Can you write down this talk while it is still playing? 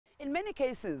In many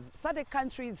cases, SADC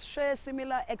countries share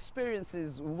similar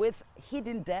experiences with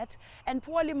hidden debt and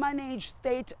poorly managed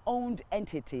state-owned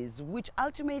entities, which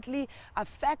ultimately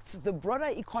affects the broader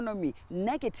economy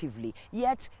negatively.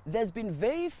 Yet, there's been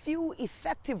very few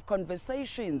effective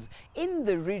conversations in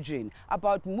the region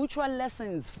about mutual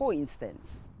lessons, for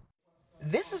instance.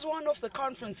 This is one of the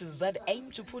conferences that aim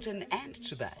to put an end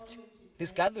to that.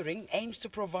 This gathering aims to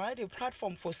provide a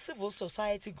platform for civil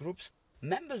society groups,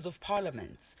 members of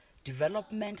parliaments,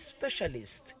 development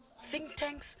specialists, think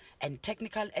tanks and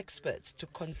technical experts to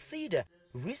consider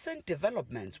recent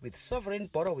developments with sovereign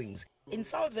borrowings in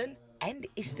southern and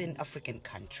eastern African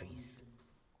countries.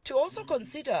 To also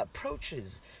consider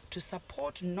approaches to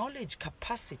support knowledge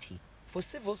capacity for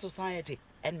civil society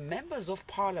and members of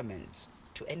parliaments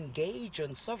to engage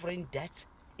on sovereign debt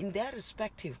in their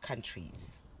respective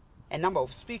countries. A number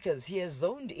of speakers here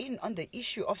zoned in on the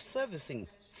issue of servicing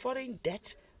foreign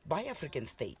debt by African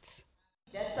states.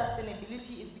 Debt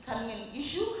sustainability is becoming an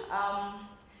issue.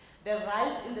 The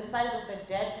rise in the size of the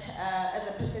debt as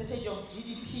a percentage of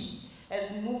GDP has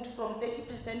moved from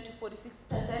 30% to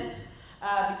 46%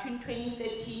 between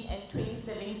 2013 and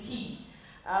 2017.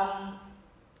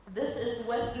 This is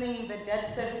worsening the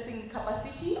debt servicing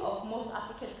capacity of most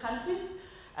African countries,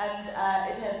 and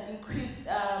it has increased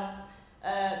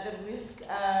the risk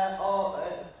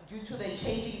due to the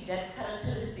changing debt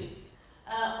characteristics.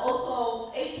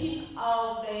 Also, 18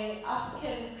 of the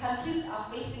African countries are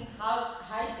facing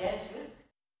high debt risk.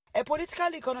 A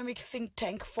political economic think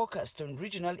tank focused on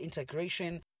regional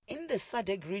integration in the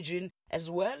SADC region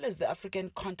as well as the African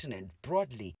continent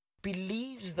broadly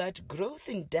believes that growth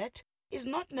in debt is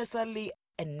not necessarily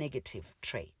a negative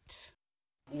trait.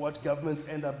 What governments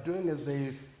end up doing is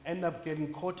they end up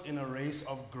getting caught in a race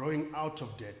of growing out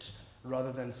of debt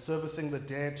rather than servicing the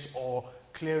debt or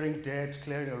clearing debt,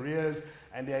 clearing arrears.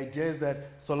 And the idea is that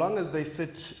so long as they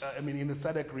sit, in the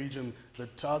SADC region, the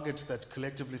target that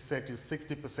collectively set is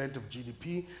 60% of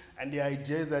GDP. And the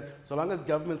idea is that so long as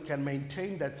governments can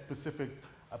maintain that specific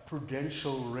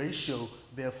prudential ratio,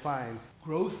 they're fine.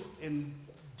 Growth in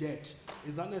debt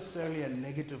is not necessarily a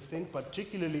negative thing,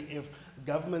 particularly if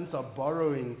governments are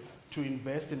borrowing to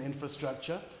invest in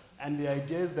infrastructure. And the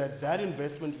idea is that that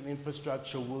investment in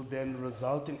infrastructure will then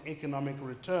result in economic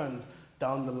returns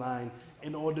down the line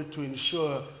in order to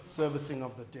ensure servicing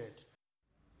of the debt.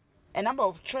 A number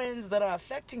of trends that are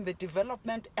affecting the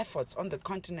development efforts on the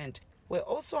continent were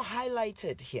also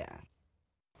highlighted here.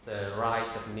 The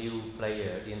rise of new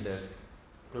players in the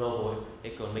global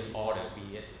economic order,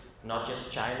 be it not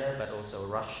just China, but also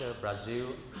Russia, Brazil,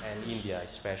 and India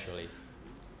especially.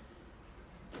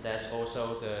 There's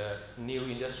also the new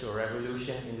industrial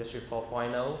revolution, Industry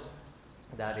 4.0,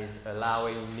 that is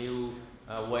allowing new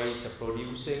ways of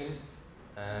producing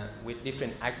with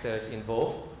different actors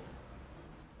involved.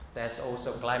 There's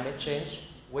also climate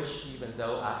change, which even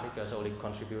though Africa only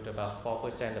contributes about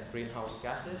 4% of greenhouse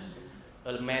gases,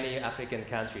 many African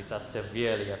countries are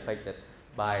severely affected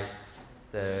by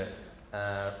the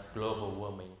global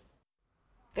warming.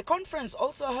 The conference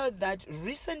also heard that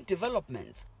recent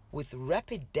developments with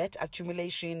rapid debt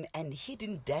accumulation and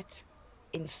hidden debt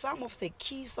in some of the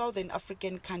key Southern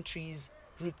African countries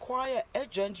require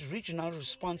urgent regional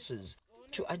responses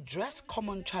to address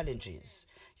common challenges.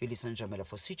 Yolisa, Njamela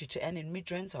for CGTN in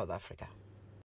Midrand, South Africa.